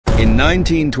In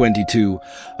 1922,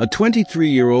 a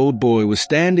 23-year-old boy was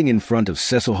standing in front of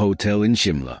Cecil Hotel in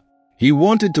Shimla. He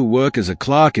wanted to work as a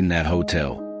clerk in that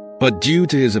hotel, but due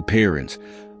to his appearance,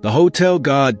 the hotel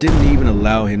guard didn't even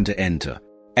allow him to enter.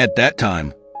 At that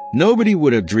time, nobody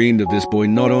would have dreamed of this boy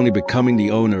not only becoming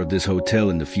the owner of this hotel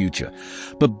in the future,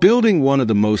 but building one of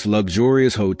the most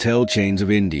luxurious hotel chains of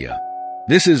India.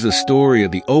 This is the story of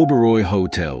the Oberoi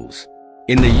hotels.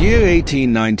 In the year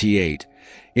 1898,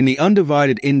 in the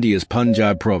undivided India's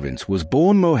Punjab province was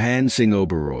born Mohan Singh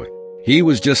Oberoi. He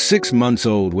was just 6 months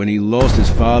old when he lost his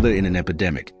father in an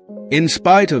epidemic. In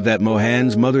spite of that,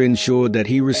 Mohan's mother ensured that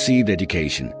he received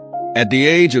education. At the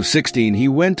age of 16, he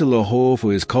went to Lahore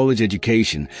for his college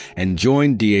education and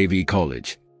joined DAV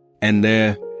College. And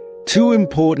there, two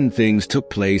important things took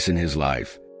place in his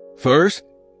life. First,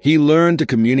 he learned to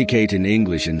communicate in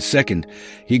English, and second,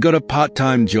 he got a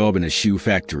part-time job in a shoe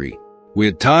factory.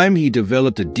 With time, he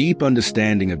developed a deep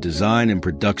understanding of design and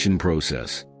production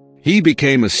process. He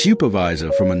became a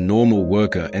supervisor from a normal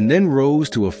worker and then rose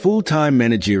to a full-time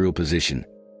managerial position.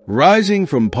 Rising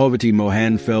from poverty,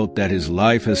 Mohan felt that his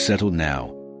life has settled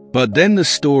now. But then the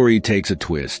story takes a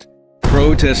twist.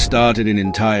 Protests started in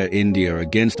entire India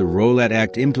against the Rowlatt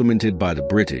Act implemented by the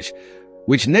British,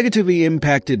 which negatively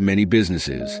impacted many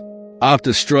businesses.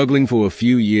 After struggling for a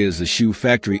few years, the shoe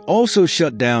factory also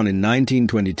shut down in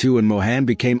 1922 and Mohan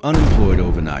became unemployed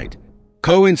overnight.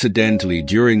 Coincidentally,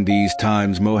 during these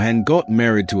times, Mohan got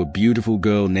married to a beautiful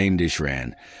girl named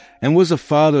Ishran and was the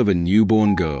father of a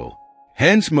newborn girl.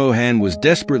 Hence, Mohan was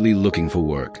desperately looking for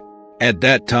work. At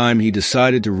that time, he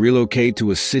decided to relocate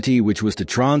to a city which was to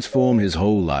transform his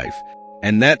whole life,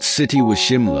 and that city was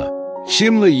Shimla.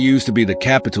 Shimla used to be the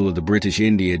capital of the British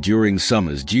India during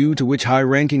summers, due to which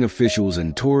high-ranking officials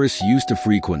and tourists used to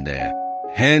frequent there.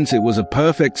 Hence, it was a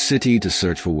perfect city to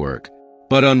search for work.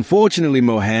 But unfortunately,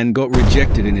 Mohan got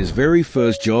rejected in his very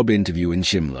first job interview in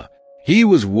Shimla. He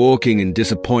was walking in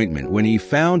disappointment when he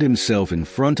found himself in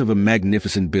front of a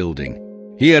magnificent building.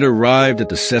 He had arrived at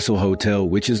the Cecil Hotel,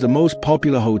 which is the most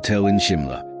popular hotel in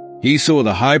Shimla. He saw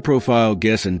the high-profile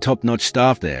guests and top-notch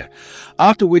staff there,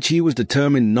 after which he was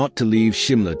determined not to leave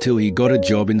Shimla till he got a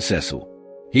job in Cecil.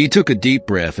 He took a deep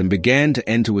breath and began to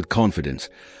enter with confidence,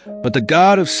 but the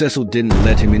guard of Cecil didn't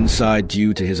let him inside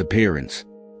due to his appearance.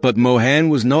 But Mohan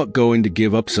was not going to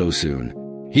give up so soon.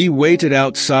 He waited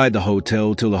outside the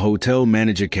hotel till the hotel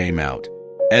manager came out.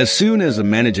 As soon as the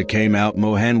manager came out,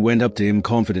 Mohan went up to him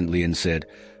confidently and said,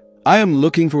 "I am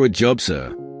looking for a job,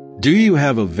 sir. Do you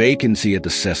have a vacancy at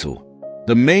the Cecil?"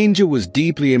 The manager was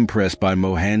deeply impressed by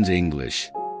Mohan's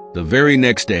English. The very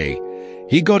next day,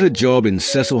 he got a job in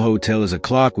Cecil Hotel as a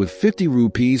clerk with 50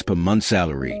 rupees per month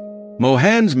salary.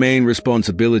 Mohan's main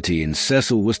responsibility in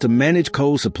Cecil was to manage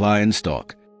coal supply and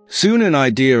stock. Soon an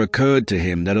idea occurred to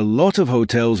him that a lot of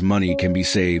hotels' money can be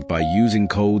saved by using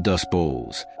coal dust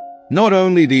bowls. Not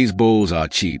only these bowls are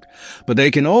cheap, but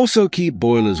they can also keep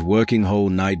boilers working whole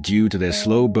night due to their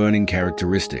slow-burning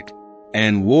characteristic.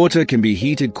 And water can be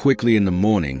heated quickly in the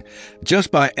morning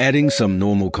just by adding some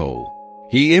normal coal.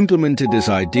 He implemented this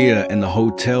idea and the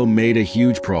hotel made a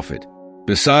huge profit.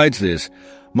 Besides this,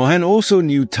 Mohan also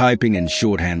knew typing and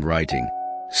shorthand writing.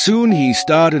 Soon he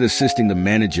started assisting the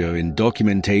manager in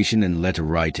documentation and letter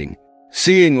writing.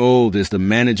 Seeing all this, the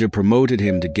manager promoted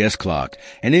him to guest clerk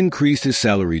and increased his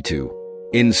salary too.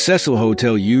 In Cecil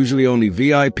Hotel, usually only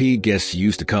VIP guests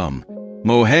used to come.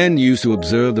 Mohan used to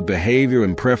observe the behavior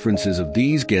and preferences of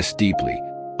these guests deeply.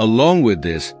 Along with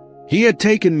this, he had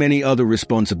taken many other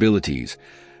responsibilities,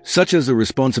 such as the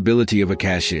responsibility of a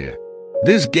cashier.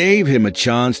 This gave him a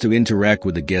chance to interact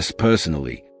with the guests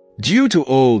personally. Due to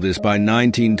all this, by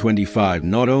 1925,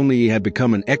 not only he had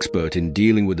become an expert in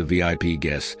dealing with the VIP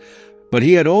guests, but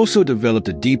he had also developed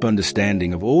a deep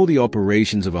understanding of all the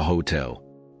operations of a hotel.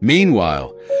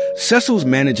 Meanwhile, Cecil's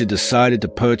manager decided to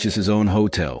purchase his own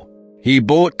hotel. He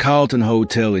bought Carlton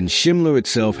Hotel in Shimla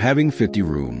itself, having 50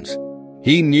 rooms.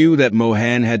 He knew that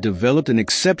Mohan had developed an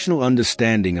exceptional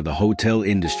understanding of the hotel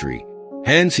industry.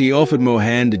 Hence, he offered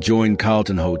Mohan to join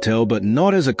Carlton Hotel, but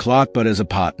not as a clerk but as a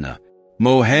partner.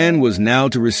 Mohan was now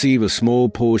to receive a small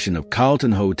portion of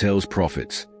Carlton Hotel's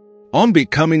profits. On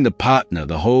becoming the partner,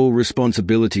 the whole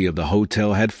responsibility of the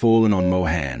hotel had fallen on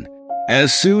Mohan.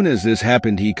 As soon as this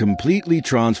happened, he completely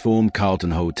transformed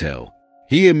Carlton Hotel.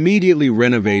 He immediately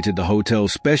renovated the hotel,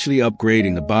 specially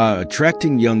upgrading the bar,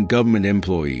 attracting young government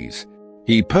employees.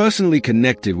 He personally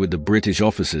connected with the British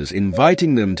officers,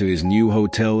 inviting them to his new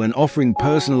hotel and offering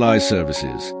personalized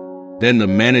services. Then the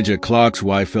manager Clark's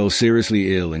wife fell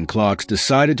seriously ill and Clark's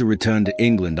decided to return to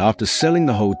England after selling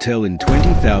the hotel in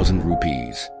 20,000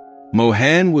 rupees.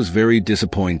 Mohan was very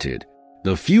disappointed.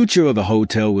 The future of the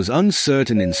hotel was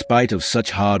uncertain in spite of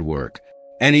such hard work,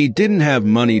 and he didn't have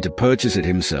money to purchase it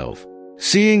himself.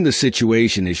 Seeing the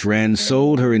situation, Ishran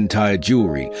sold her entire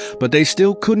jewelry, but they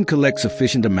still couldn't collect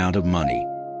sufficient amount of money.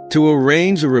 To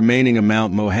arrange the remaining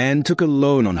amount, Mohan took a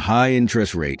loan on high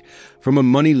interest rate from a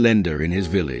money lender in his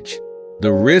village.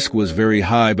 The risk was very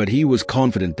high, but he was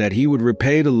confident that he would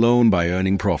repay the loan by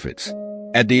earning profits.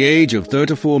 At the age of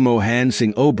 34, Mohan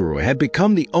Singh Oberoi had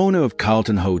become the owner of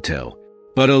Carlton Hotel,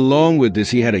 but along with this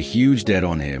he had a huge debt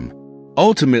on him.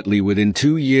 Ultimately, within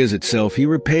 2 years itself, he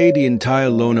repaid the entire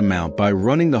loan amount by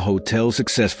running the hotel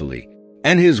successfully,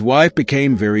 and his wife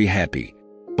became very happy.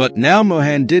 But now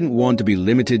Mohan didn't want to be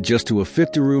limited just to a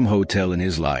 50-room hotel in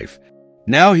his life.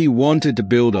 Now he wanted to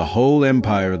build a whole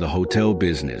empire of the hotel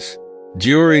business.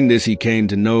 During this, he came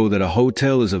to know that a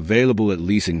hotel is available at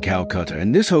least in Calcutta,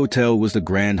 and this hotel was the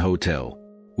Grand Hotel.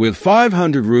 With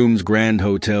 500 rooms, Grand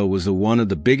Hotel was one of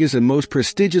the biggest and most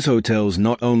prestigious hotels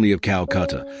not only of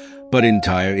Calcutta, but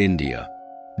entire India.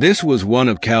 This was one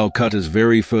of Calcutta's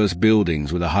very first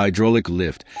buildings with a hydraulic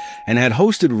lift and had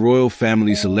hosted royal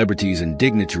family celebrities and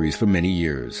dignitaries for many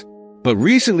years. But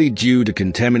recently, due to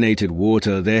contaminated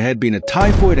water, there had been a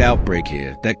typhoid outbreak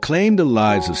here that claimed the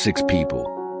lives of 6 people.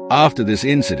 After this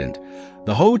incident,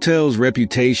 the hotel's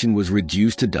reputation was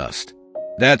reduced to dust.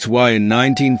 That's why in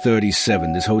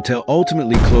 1937 this hotel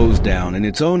ultimately closed down and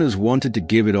its owners wanted to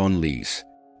give it on lease.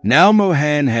 Now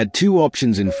Mohan had 2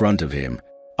 options in front of him: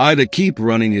 either keep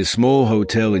running his small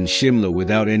hotel in Shimla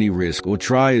without any risk, or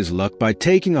try his luck by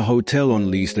taking a hotel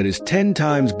on lease that is 10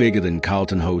 times bigger than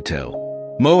Carlton Hotel.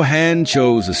 Mohan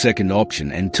chose the second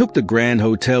option and took the Grand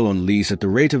Hotel on lease at the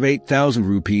rate of 8,000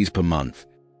 rupees per month.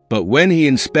 But when he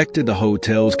inspected the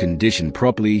hotel's condition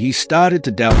properly, he started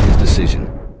to doubt his decision.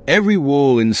 Every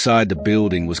wall inside the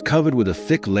building was covered with a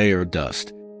thick layer of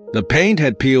dust. The paint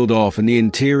had peeled off and the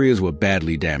interiors were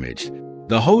badly damaged.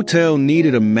 The hotel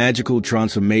needed a magical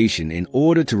transformation in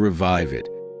order to revive it.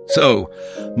 So,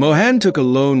 Mohan took a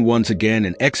loan once again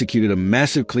and executed a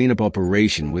massive cleanup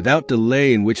operation without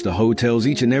delay, in which the hotel's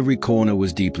each and every corner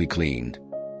was deeply cleaned.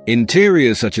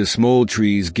 Interiors such as small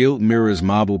trees, gilt mirrors,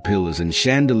 marble pillars, and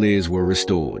chandeliers were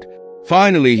restored.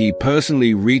 Finally, he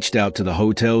personally reached out to the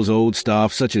hotel's old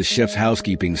staff, such as chef's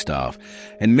housekeeping staff,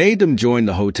 and made them join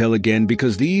the hotel again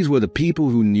because these were the people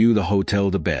who knew the hotel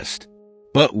the best.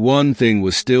 But one thing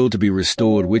was still to be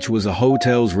restored, which was the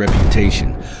hotel's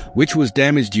reputation, which was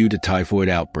damaged due to typhoid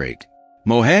outbreak.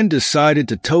 Mohan decided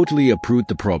to totally uproot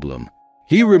the problem.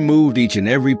 He removed each and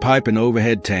every pipe and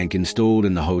overhead tank installed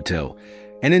in the hotel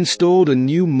and installed a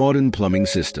new modern plumbing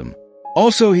system.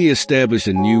 Also, he established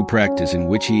a new practice in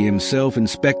which he himself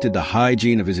inspected the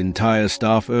hygiene of his entire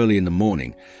staff early in the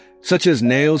morning, such as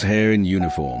nails, hair, and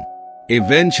uniform.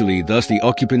 Eventually, thus, the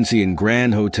occupancy in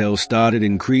Grand Hotel started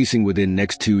increasing within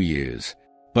next 2 years.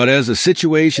 But as the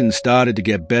situation started to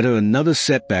get better, another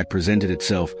setback presented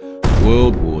itself: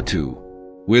 World War II.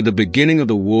 With the beginning of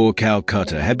the war,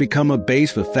 Calcutta had become a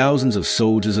base for thousands of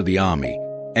soldiers of the army,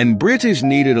 and British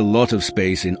needed a lot of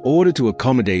space in order to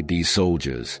accommodate these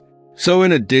soldiers. So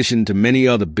in addition to many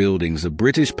other buildings, the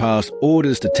British passed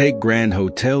orders to take Grand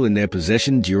Hotel in their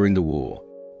possession during the war.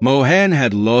 Mohan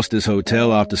had lost this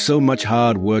hotel after so much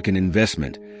hard work and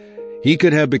investment. He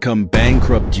could have become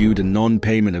bankrupt due to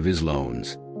non-payment of his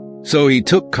loans. So he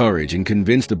took courage and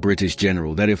convinced the British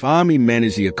general that if army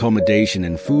managed the accommodation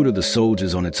and food of the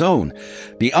soldiers on its own,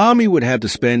 the army would have to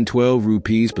spend 12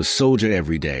 rupees per soldier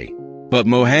every day. But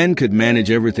Mohan could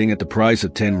manage everything at the price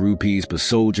of 10 rupees per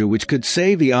soldier, which could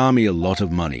save the army a lot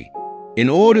of money. In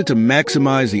order to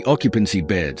maximize the occupancy,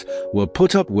 beds were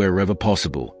put up wherever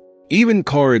possible. Even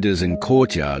corridors and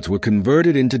courtyards were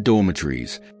converted into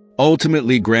dormitories.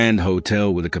 Ultimately, Grand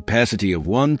Hotel, with a capacity of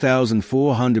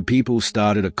 1,400 people,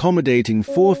 started accommodating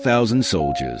 4,000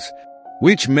 soldiers,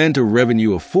 which meant a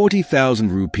revenue of 40,000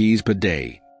 rupees per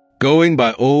day. Going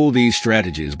by all these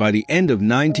strategies, by the end of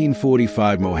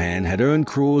 1945, Mohan had earned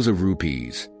crores of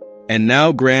rupees. And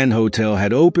now Grand Hotel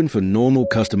had opened for normal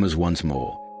customers once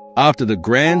more. After the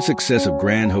grand success of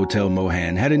Grand Hotel,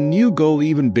 Mohan had a new goal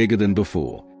even bigger than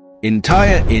before: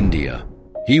 entire India.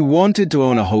 He wanted to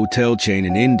own a hotel chain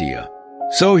in India.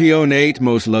 So he owned 8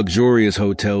 most luxurious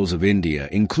hotels of India,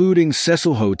 including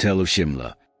Cecil Hotel of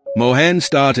Shimla. Mohan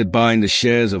started buying the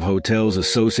shares of hotels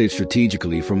associated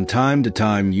strategically from time to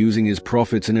time using his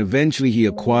profits, and eventually he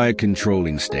acquired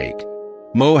controlling stake.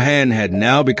 Mohan had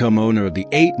now become owner of the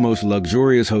 8 most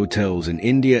luxurious hotels in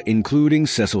India, including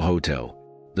Cecil Hotel.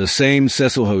 The same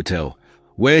Cecil Hotel,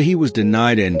 where he was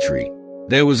denied entry.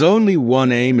 There was only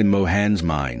one aim in Mohan's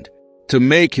mind: to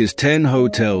make his 10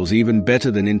 hotels even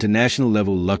better than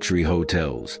international-level luxury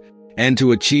hotels. And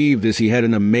to achieve this, he had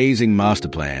an amazing master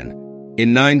plan.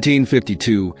 In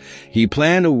 1952, he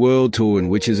planned a world tour in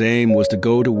which his aim was to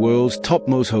go to world's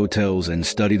topmost hotels and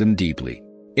study them deeply.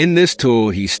 In this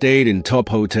tour, he stayed in top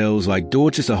hotels like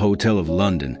Dorchester Hotel of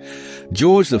London,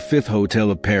 George V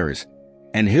Hotel of Paris,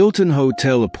 and Hilton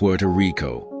Hotel of Puerto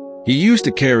Rico. He used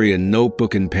to carry a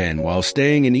notebook and pen while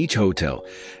staying in each hotel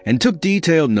and took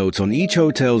detailed notes on each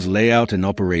hotel's layout and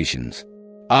operations.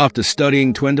 After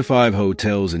studying 25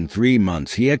 hotels in 3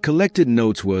 months, he had collected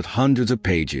notes worth hundreds of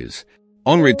pages.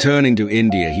 On returning to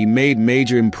India, he made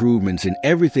major improvements in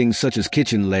everything such as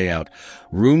kitchen layout,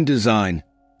 room design,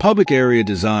 public area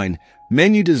design,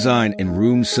 menu design, and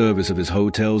room service of his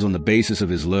hotels on the basis of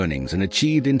his learnings, and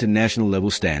achieved international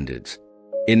level standards.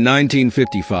 In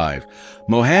 1955,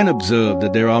 Mohan observed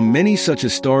that there are many such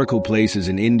historical places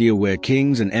in India where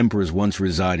kings and emperors once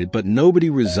resided, but nobody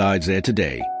resides there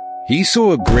today. He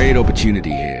saw a great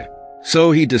opportunity here,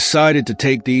 so he decided to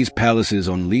take these palaces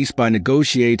on lease by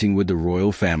negotiating with the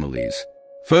royal families.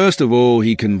 First of all,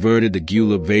 he converted the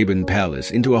Gulab Vaban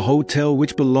Palace into a hotel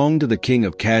which belonged to the King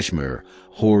of Kashmir,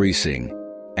 Hori Singh,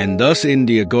 and thus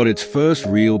India got its first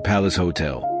real palace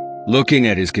hotel. Looking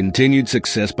at his continued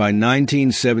success, by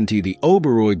 1970, the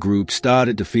Oberoi group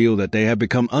started to feel that they had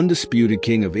become undisputed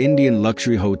king of Indian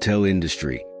luxury hotel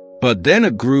industry. But then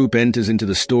a group enters into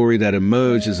the story that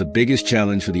emerged as the biggest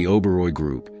challenge for the Oberoi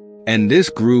group, and this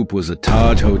group was the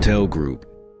Taj Hotel Group.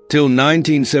 Till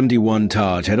 1971,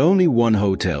 Taj had only one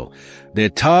hotel, their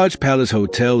Taj Palace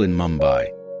Hotel in Mumbai.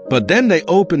 But then they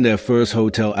opened their first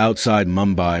hotel outside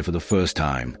Mumbai for the first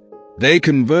time. They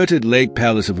converted Lake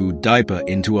Palace of Udaipur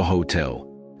into a hotel.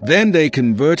 Then they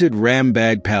converted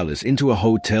Rambagh Palace into a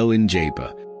hotel in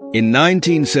Jaipur. In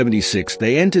 1976,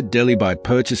 they entered Delhi by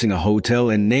purchasing a hotel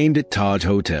and named it Taj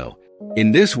Hotel.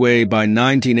 In this way, by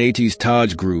 1980s,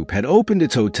 Taj Group had opened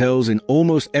its hotels in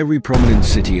almost every prominent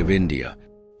city of India.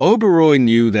 Oberoi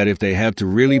knew that if they have to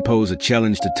really pose a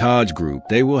challenge to Taj Group,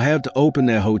 they will have to open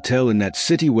their hotel in that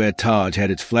city where Taj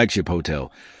had its flagship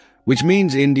hotel, which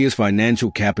means India's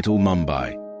financial capital,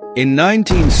 Mumbai. In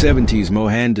 1970s,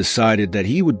 Mohan decided that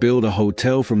he would build a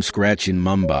hotel from scratch in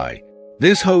Mumbai.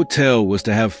 This hotel was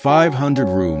to have 500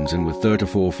 rooms and with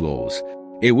 34 floors.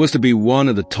 It was to be one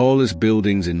of the tallest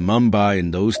buildings in Mumbai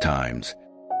in those times.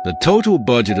 The total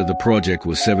budget of the project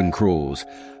was 7 crores,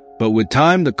 but with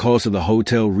time the cost of the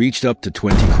hotel reached up to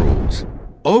 20 crores.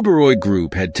 Oberoi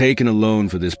Group had taken a loan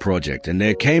for this project, and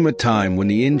there came a time when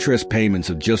the interest payments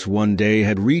of just one day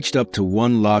had reached up to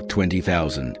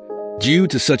 1,20,000. Due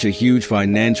to such a huge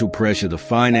financial pressure, the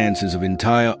finances of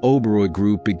entire Oberoi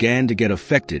Group began to get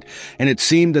affected, and it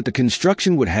seemed that the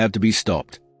construction would have to be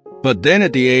stopped. But then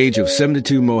at the age of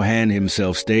 72, Mohan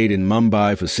himself stayed in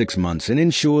Mumbai for 6 months and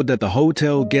ensured that the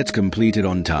hotel gets completed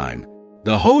on time.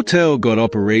 The hotel got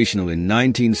operational in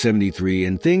 1973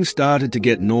 and things started to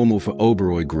get normal for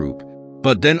Oberoi Group.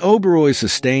 But then Oberoi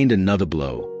sustained another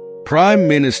blow. Prime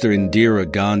Minister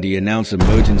Indira Gandhi announced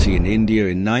emergency in India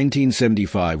in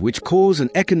 1975, which caused an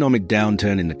economic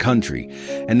downturn in the country,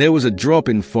 and there was a drop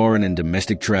in foreign and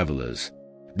domestic travelers.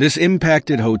 This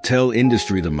impacted hotel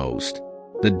industry the most.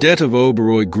 The debt of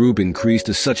Oberoi Group increased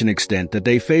to such an extent that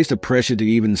they faced a pressure to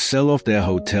even sell off their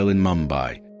hotel in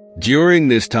Mumbai. During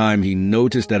this time, he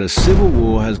noticed that a civil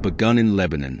war has begun in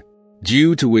Lebanon,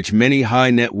 due to which many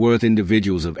high net worth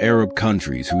individuals of Arab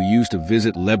countries who used to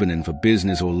visit Lebanon for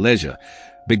business or leisure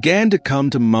began to come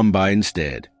to Mumbai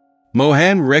instead.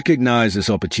 Mohan recognized this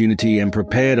opportunity and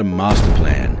prepared a master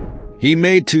plan. He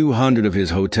made 200 of his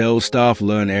hotel staff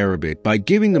learn Arabic by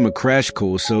giving them a crash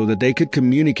course so that they could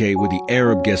communicate with the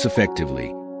Arab guests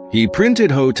effectively. He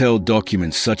printed hotel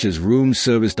documents such as room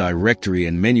service directory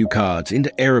and menu cards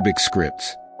into Arabic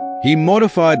scripts. He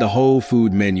modified the whole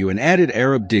food menu and added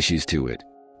Arab dishes to it.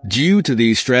 Due to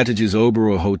these strategies,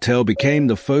 Oberoi Hotel became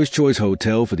the first choice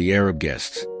hotel for the Arab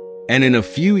guests. And in a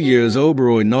few years,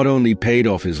 Oberoi not only paid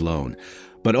off his loan,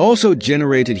 but also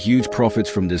generated huge profits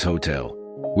from this hotel.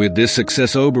 With this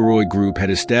success, Oberoi Group had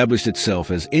established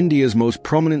itself as India's most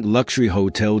prominent luxury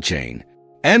hotel chain.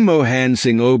 And Mohan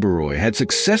Singh Oberoi had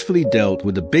successfully dealt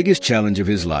with the biggest challenge of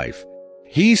his life.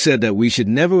 He said that we should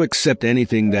never accept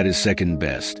anything that is second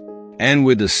best. And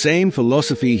with the same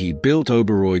philosophy, he built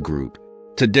Oberoi Group.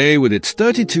 Today, with its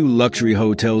 32 luxury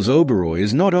hotels, Oberoi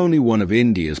is not only one of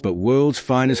India's but world's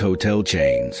finest hotel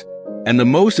chains. And the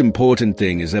most important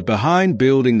thing is that behind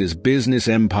building this business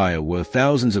empire worth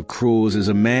thousands of crores is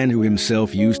a man who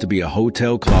himself used to be a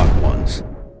hotel clerk once.